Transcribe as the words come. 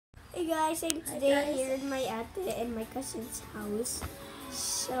guys, I'm today here in my ate and my cousin's house.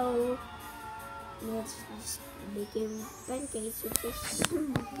 So let's just making pancakes, which is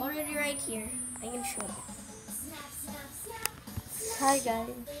already right here. I can show you. Hi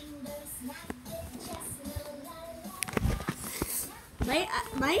guys.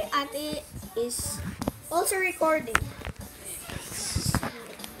 My ate is also recording.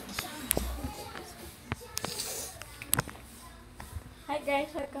 Hi guys,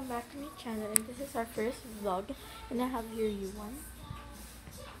 welcome back to my channel, and this is our first vlog, and I have here Euan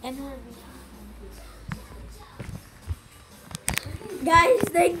and her. Guys,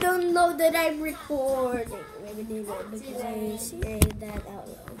 they don't know that I'm recording. Maybe they will because I say that out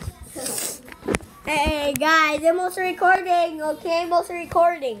loud. Hey guys, I'm also recording. Okay, I'm also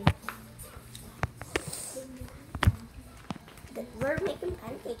recording. We're making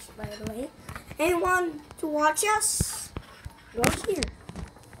pancakes, by the way. Anyone to watch us? Go here.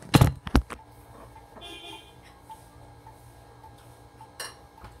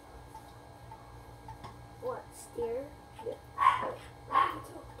 What? Steer?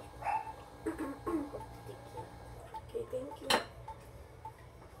 Okay, thank you.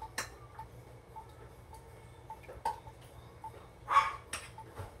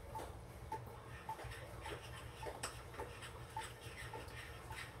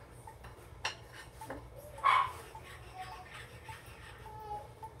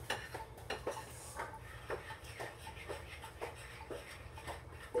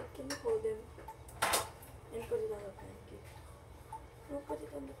 Can you hold them and put it on the pancake? No, put it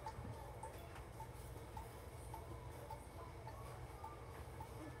on the.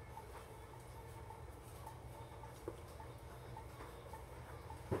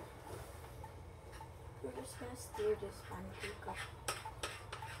 We're just gonna stir this pancake up.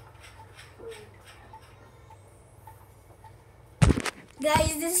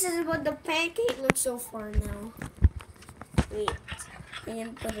 Guys, this is what the pancake looks so far now. Wait,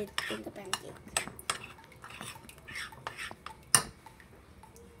 and put it in the pancake.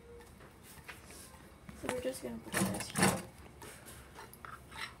 So we're just gonna put this here.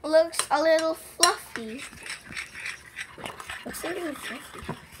 Looks a little fluffy. Looks a little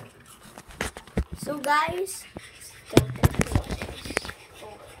fluffy. So guys,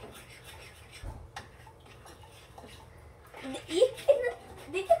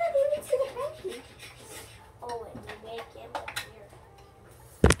 they cannot even see the pancake. Oh wait, maybe I can put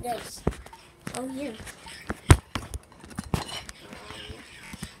here. Guys, oh here.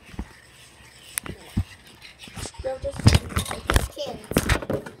 We're just It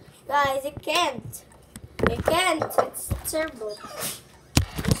can't. Guys, it can't. It can't. It's terrible.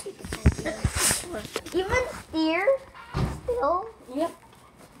 Even here, still. Yep.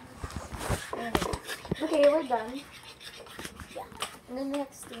 Okay, we're done. Yeah. And then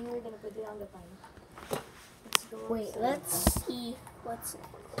next thing, we're gonna put it on the pan. Let's go. Wait, outside. let's see what's next.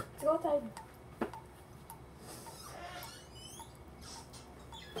 Let's go outside.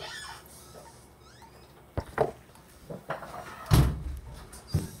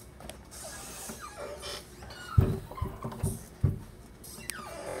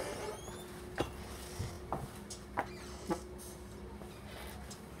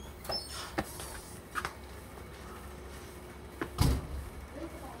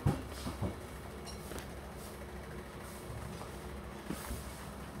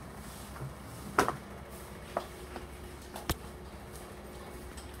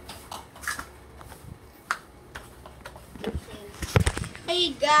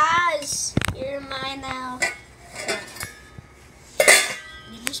 Hey guys, you're mine now.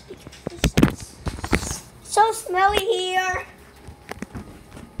 You just pick this. So smelly here.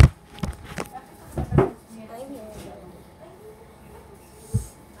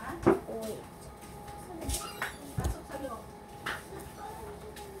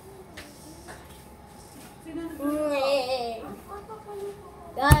 Wait.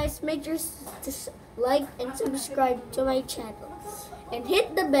 Guys, make sure to like and subscribe to my channel. And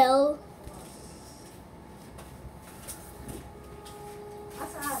hit the bell.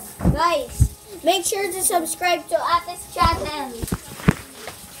 Guys, make sure to subscribe to Ate's channel.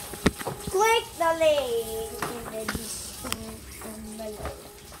 Click the link in the description below.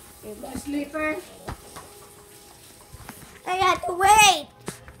 Sleeper. I had to wait.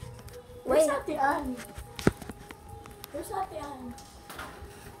 Where's Wait. Ate Ann? Where's Ate Ann?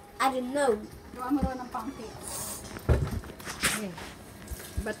 I don't know. Gawa mo daw ng pancake. Okay.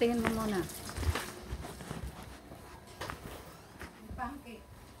 Batingin mo muna. Pancake.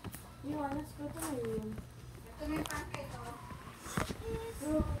 You want us to go to my room? Ito na yung pancake, oh.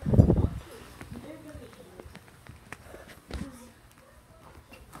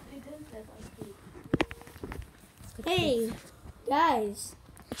 They didn't Hey, guys,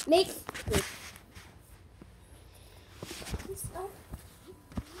 make.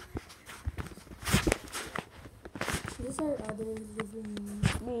 These are other living.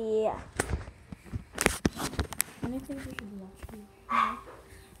 Yeah. I think we should watch it.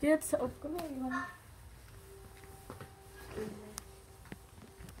 Yeah, it's up. Come here, Euan.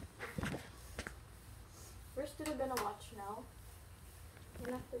 We're still gonna watch now.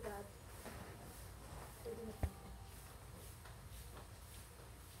 And after that, we're gonna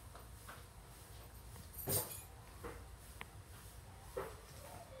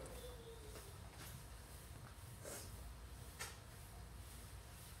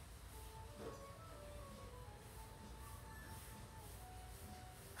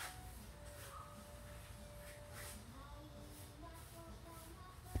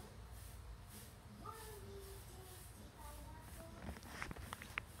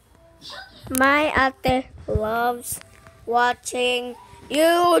My ate loves watching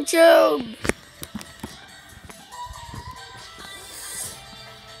YouTube.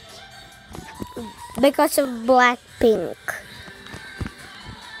 Because of Blackpink.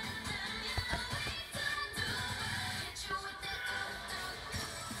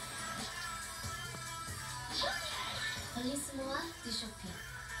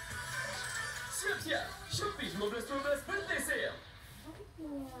 Swiptia, Shopee Mobile Stores birthday sale.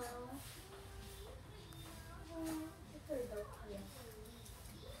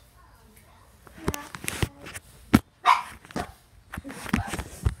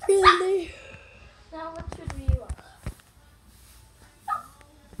 Really? Now what should we watch?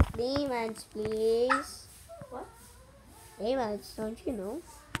 Demons, please. What? Demons, don't you know?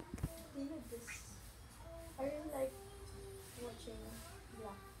 We need this. I really like watching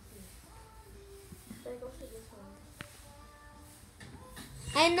Black Pink. Should I go to this one?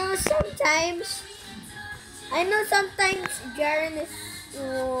 I know sometimes Jaren is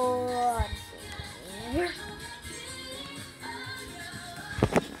watching.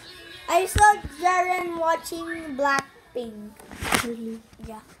 I saw Jaren watching Blackpink. Really?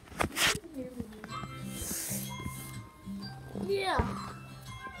 Yeah. Yeah.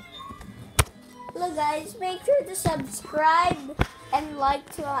 Hello guys, make sure to subscribe and like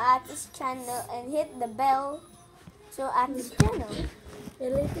to Ate's channel and hit the bell to Ate's channel. Yeah,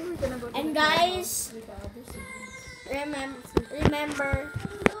 later we're gonna go to And the guys, clubhouse with the other siblings. remember,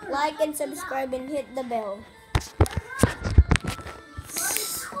 like and subscribe and hit the bell.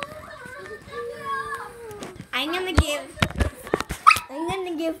 I'm gonna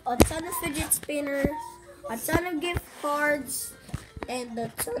give a ton of fidget spinners, a ton of gift cards, and a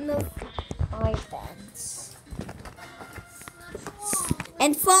ton of iPads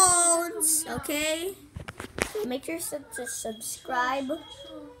and phones. Okay, make sure to subscribe.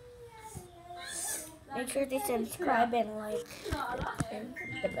 Make sure to subscribe and like and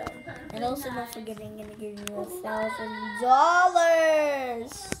hit the bell. And also don't forget I'm gonna give you $1,000.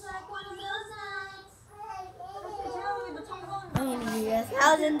 I'm gonna give you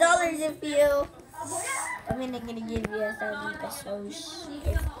 $1,000 if you. I'm gonna give you 1,000 pesos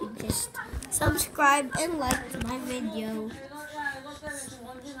if you just subscribe and like my video.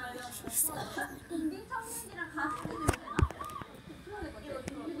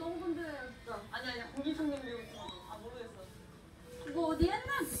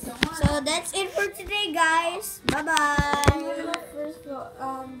 So that's it for today, guys. Bye bye. First,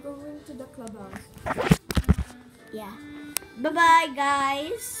 going to the clubhouse. Yeah. Bye bye,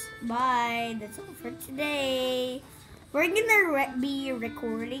 guys. Bye. That's all for today. We're gonna be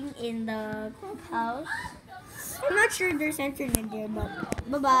recording in the clubhouse. I'm not sure there's internet there, but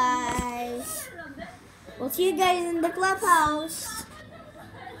bye bye. We'll see you guys in the clubhouse.